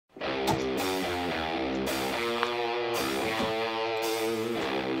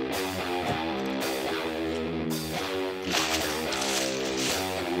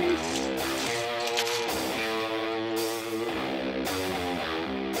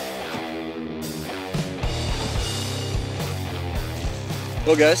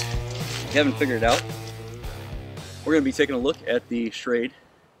Well guys, if you haven't figured it out, we're going to be taking a look at the Schrade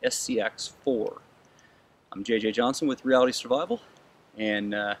SCAXE4. I'm JJ Johnson with Reality Survival,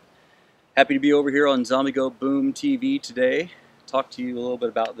 and happy to be over here on Zombie Go Boom TV today. Talk to you a little bit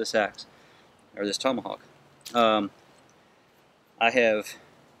about this axe, or this Tomahawk. I have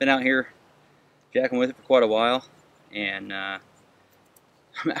been out here jacking with it for quite a while, and I'm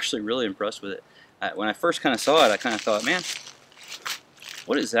actually really impressed with it. When I first kind of saw it, I kind of thought, man,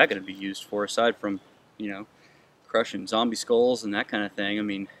 what is that going to be used for aside from, you know, crushing zombie skulls and that kind of thing? I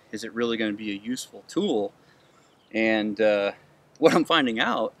mean, is it really going to be a useful tool? And what I'm finding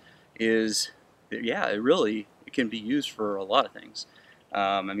out is that, yeah, it can be used for a lot of things.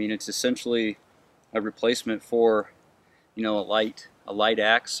 I mean, it's essentially a replacement for, you know, a light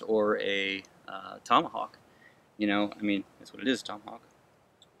axe or a tomahawk. You know, I mean, that's what it is, a tomahawk.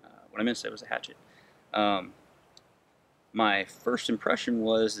 What I meant to say was a hatchet. My first impression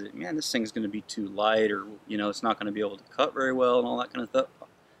was that, man, this thing's going to be too light, or, you know, it's not going to be able to cut very well and all that kind of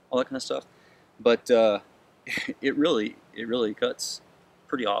stuff. But it really cuts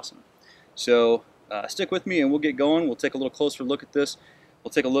pretty awesome. So stick with me and we'll get going. We'll take a little closer look at this.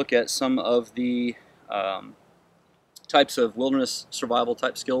 We'll take a look at some of the types of wilderness survival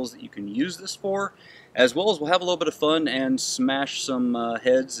type skills that you can use this for, as well as we'll have a little bit of fun and smash some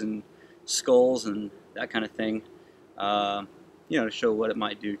heads and skulls and that kind of thing. You know, to show what it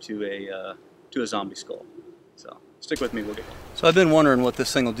might do to a zombie skull. So stick with me, we'll get going. So I've been wondering what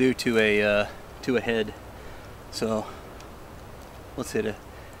this thing will do to a head. So let's hit a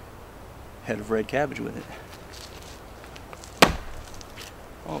head of red cabbage with it.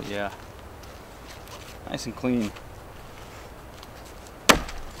 Oh yeah, nice and clean.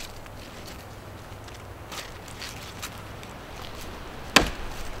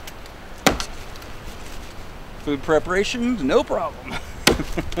 Food preparation, no problem.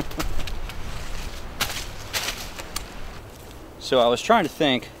 So I was trying to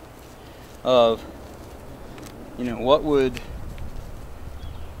think of, you know, what would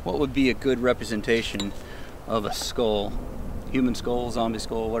be a good representation of a skull, human skull, zombie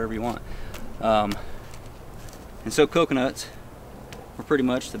skull, whatever you want. And so coconuts were pretty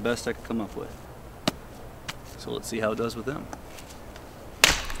much the best I could come up with. So let's see how it does with them.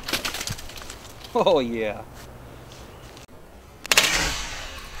 Oh yeah.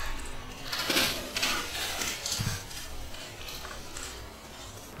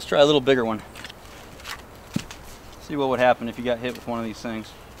 Try a little bigger one. See what would happen if you got hit with one of these things.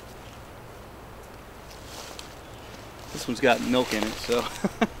 This one's got milk in it, so.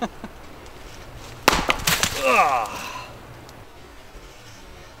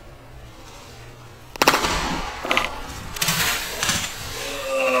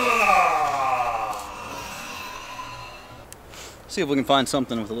 See if we can find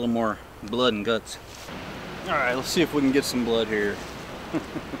something with a little more blood and guts. Alright, let's see if we can get some blood here.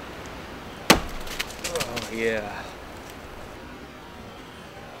 Oh yeah.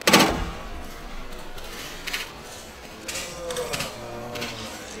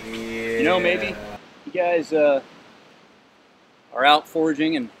 You know, maybe you guys are out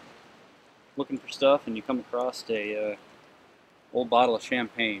foraging and looking for stuff, and you come across a old bottle of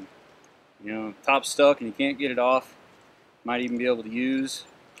champagne. You know, top's stuck and you can't get it off. Might even be able to use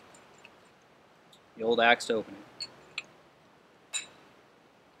the old axe to open it.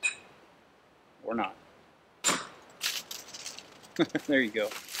 Or not. There you go.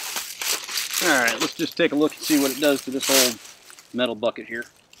 Alright, let's just take a look and see what it does to this old metal bucket here.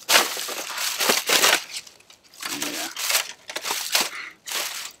 Yeah.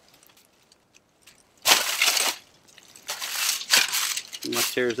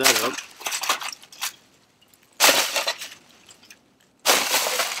 Let's tears that up.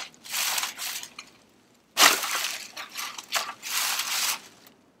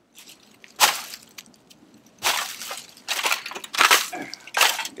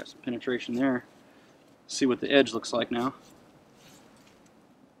 Got some penetration there. See what the edge looks like now.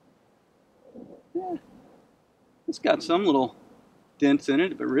 Yeah, it's got some little dents in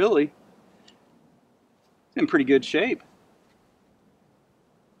it, but really, it's in pretty good shape.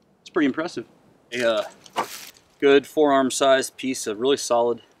 It's pretty impressive. A good forearm-sized piece of really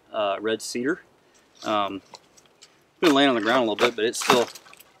solid red cedar. Been laying on the ground a little bit, but it's still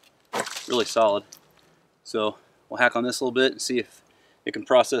really solid. So we'll hack on this a little bit and see if it can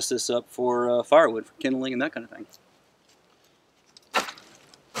process this up for firewood, for kindling and that kind of thing.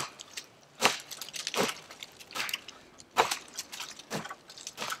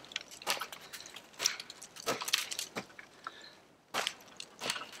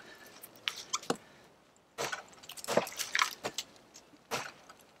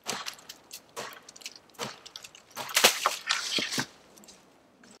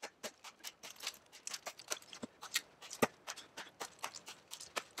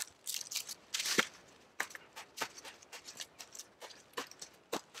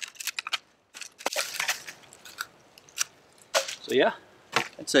 So yeah,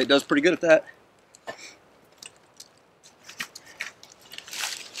 I'd say it does pretty good at that.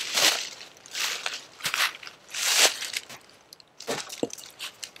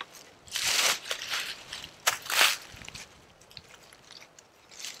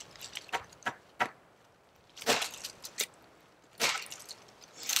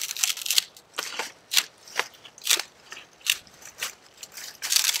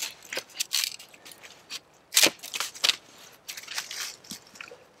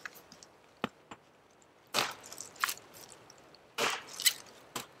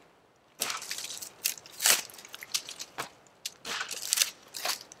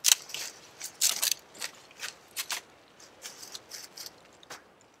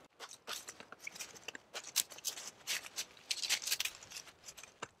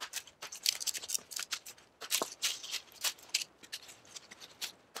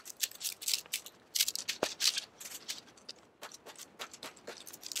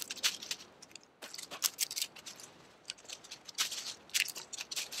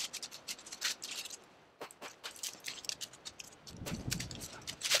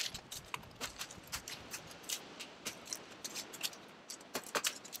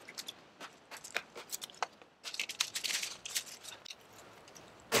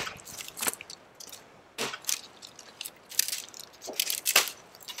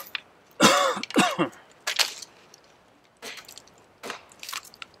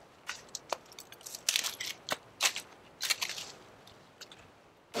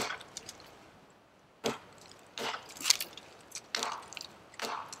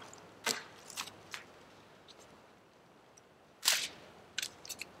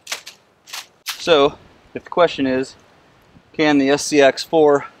 So, if the question is, can the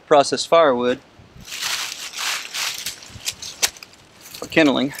SCX4 process firewood for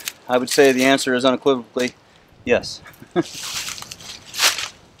kindling, I would say the answer is unequivocally yes. Alright,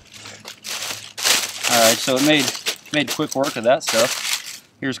 so it made quick work of that stuff.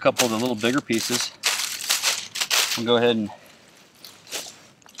 Here's a couple of the little bigger pieces. We'll go ahead and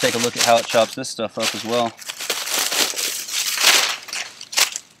take a look at how it chops this stuff up as well.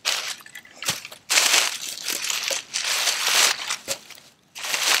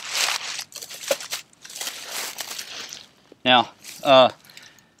 Now,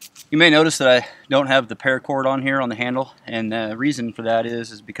 you may notice that I don't have the paracord on here on the handle, and the reason for that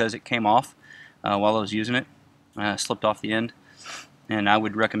is because it came off while I was using it. Slipped off the end, and I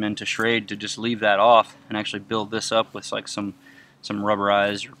would recommend to Schrade to just leave that off and actually build this up with like some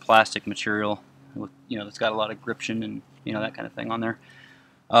rubberized or plastic material, with, that's got a lot of gription and that kind of thing on there.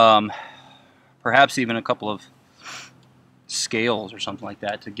 Perhaps even a couple of scales or something like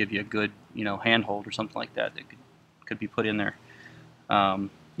that to give you a good handhold or something like that could be put in there.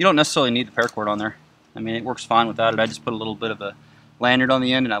 You don't necessarily need the paracord on there. I mean, it works fine without it. I just put a little bit of a lanyard on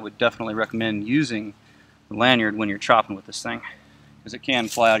the end, and I would definitely recommend using the lanyard when you're chopping with this thing, because it can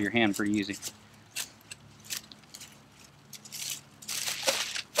fly out of your hand pretty easy.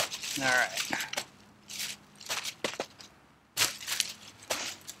 Alright.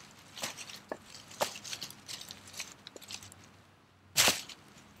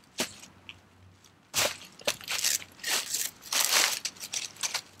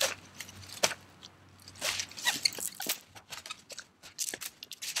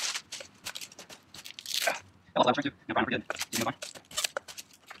 I'm trying to. I'm pretty good. You know,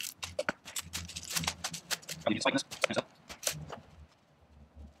 probably just like this. Hands up.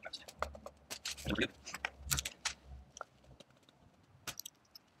 That's pretty good.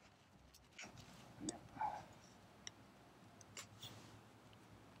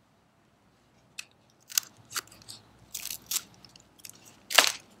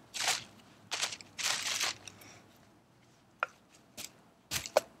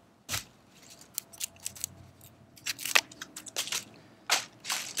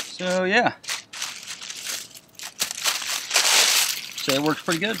 So yeah, so it works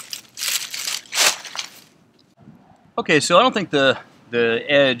pretty good. Okay, so I don't think the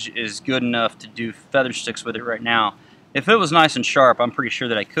edge is good enough to do feather sticks with it right now. If it was nice and sharp, I'm pretty sure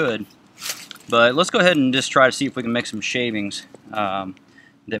that I could. But let's go ahead and just try to see if we can make some shavings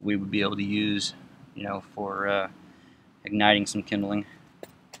that we would be able to use, for igniting some kindling.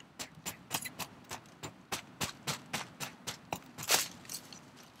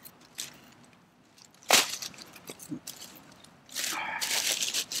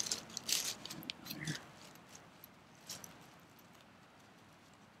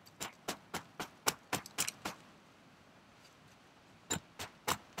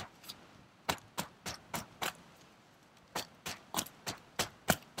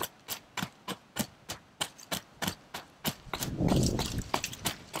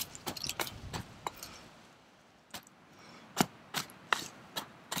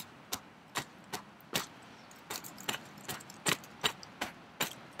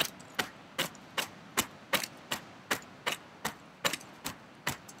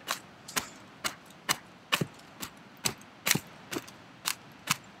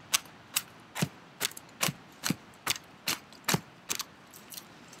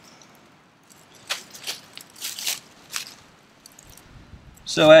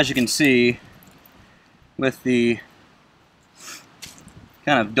 So as you can see, with the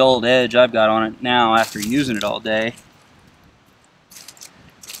kind of dulled edge I've got on it now after using it all day,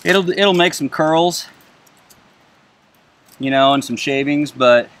 it'll make some curls, you know, and some shavings,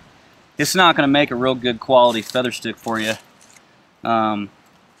 but it's not going to make a real good quality feather stick for you. Not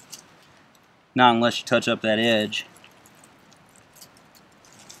unless you touch up that edge.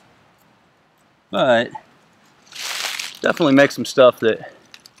 But definitely make some stuff that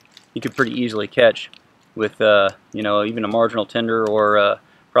you could pretty easily catch with, you know, even a marginal tender or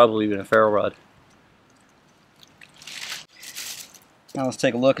probably even a ferro rod. Now let's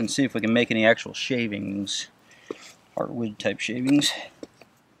take a look and see if we can make any actual shavings, heartwood type shavings.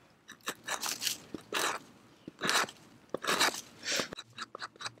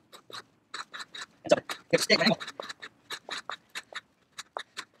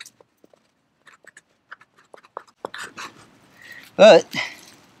 But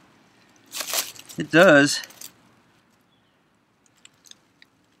it does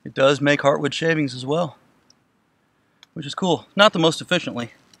make heartwood shavings as well, which is cool. Not the most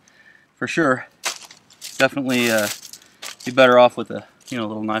efficiently, for sure. Definitely be better off with a, you know,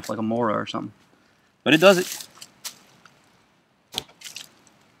 little knife like a Mora or something. But it does it.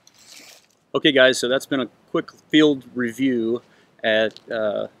 Okay, guys, so that's been a quick field review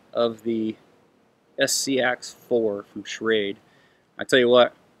of the SCAXE4 from Schrade. I tell you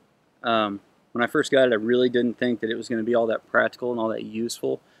what, when I first got it, I really didn't think that it was going to be all that practical and all that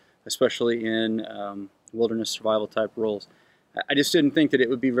useful, especially in wilderness survival type roles. I just didn't think that it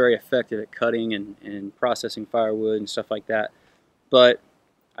would be very effective at cutting and processing firewood and stuff like that. But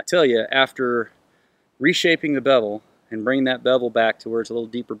I tell you, after reshaping the bevel and bringing that bevel back to where it's a little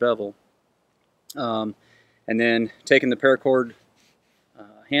deeper bevel, and then taking the paracord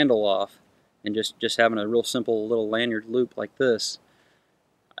handle off and just having a real simple little lanyard loop like this,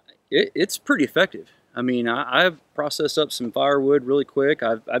 it's pretty effective. I mean, I've processed up some firewood really quick.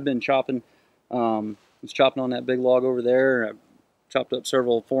 I've been chopping, was chopping on that big log over there. I chopped up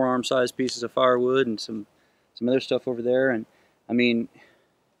several forearm-sized pieces of firewood and some other stuff over there. And I mean,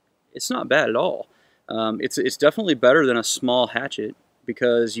 it's not bad at all. It's definitely better than a small hatchet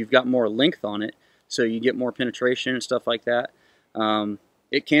because you've got more length on it, so you get more penetration and stuff like that.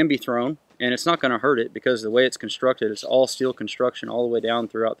 It can be thrown, and it's not going to hurt it because the way it's constructed, it's all steel construction all the way down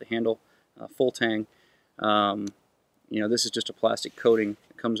throughout the handle, full tang. You know, this is just a plastic coating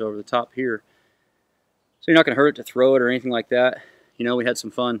that comes over the top here. So you're not going to hurt it to throw it or anything like that. You know, we had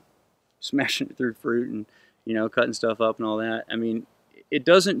some fun smashing it through fruit and, you know, cutting stuff up and all that. I mean, it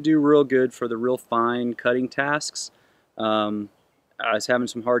doesn't do real good for the real fine cutting tasks. I was having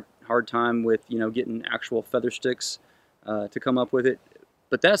some hard time with, you know, getting actual feather sticks to come up with it.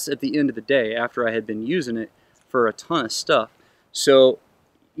 But that's at the end of the day after I had been using it for a ton of stuff. So,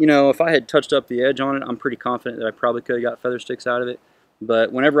 you know, if I had touched up the edge on it, I'm pretty confident that I probably could have got feather sticks out of it.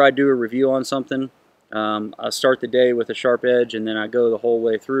 But whenever I do a review on something, I start the day with a sharp edge and then I go the whole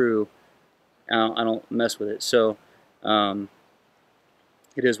way through. I don't mess with it. So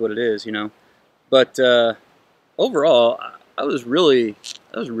it is what it is, you know. But overall, I was really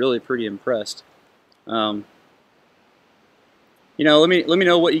pretty impressed. You know, let me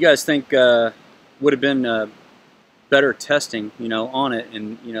know what you guys think would have been better testing, you know, on it,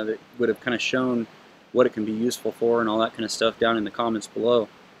 and you know, that would have kind of shown what it can be useful for and all that kind of stuff down in the comments below.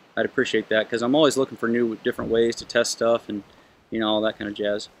 I'd appreciate that because I'm always looking for new, different ways to test stuff and, you know, all that kind of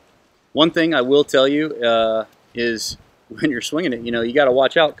jazz. One thing I will tell you is when you're swinging it, you know, you got to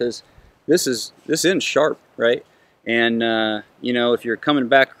watch out because this end's sharp, right? And you know, if you're coming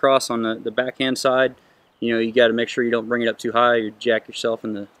back across on the backhand side, you know, you got to make sure you don't bring it up too high. You jack yourself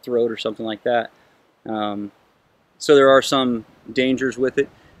in the throat or something like that. So there are some dangers with it.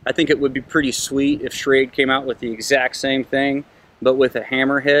 I think it would be pretty sweet if Schrade came out with the exact same thing, but with a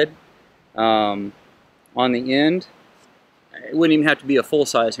hammerhead on the end. It wouldn't even have to be a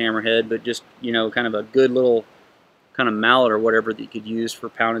full-size hammerhead, but just, you know, kind of a good little kind of mallet or whatever that you could use for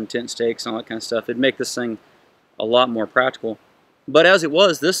pounding tent stakes and all that kind of stuff. It'd make this thing a lot more practical. But as it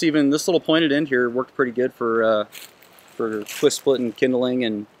was, this little pointed end here worked pretty good for twist splitting, kindling,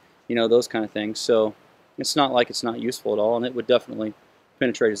 and, you know, those kind of things. So it's not like it's not useful at all, and it would definitely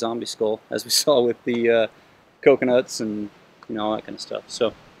penetrate a zombie skull, as we saw with the coconuts and, you know, all that kind of stuff.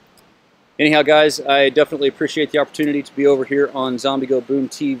 So anyhow, guys, I definitely appreciate the opportunity to be over here on Zombie Go Boom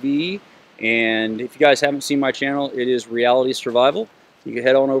TV. And if you guys haven't seen my channel, it is Reality Survival. You can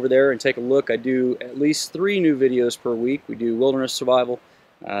head on over there and take a look. I do at least 3 new videos per week. We do wilderness survival,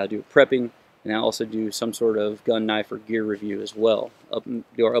 do prepping, and I also do some sort of gun, knife, or gear review as well. Do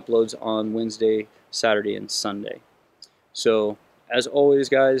our uploads on Wednesday, Saturday, and Sunday. So As always,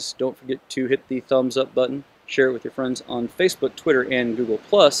 guys, don't forget to hit the thumbs up button, share it with your friends on Facebook, Twitter, and Google+.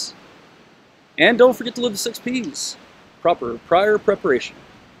 And don't forget to live the 6 Ps. Proper prior preparation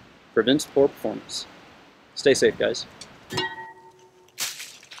prevents poor performance. Stay safe, guys.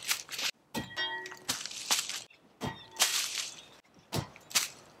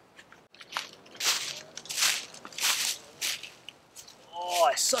 Oh,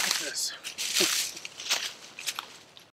 I suck at this.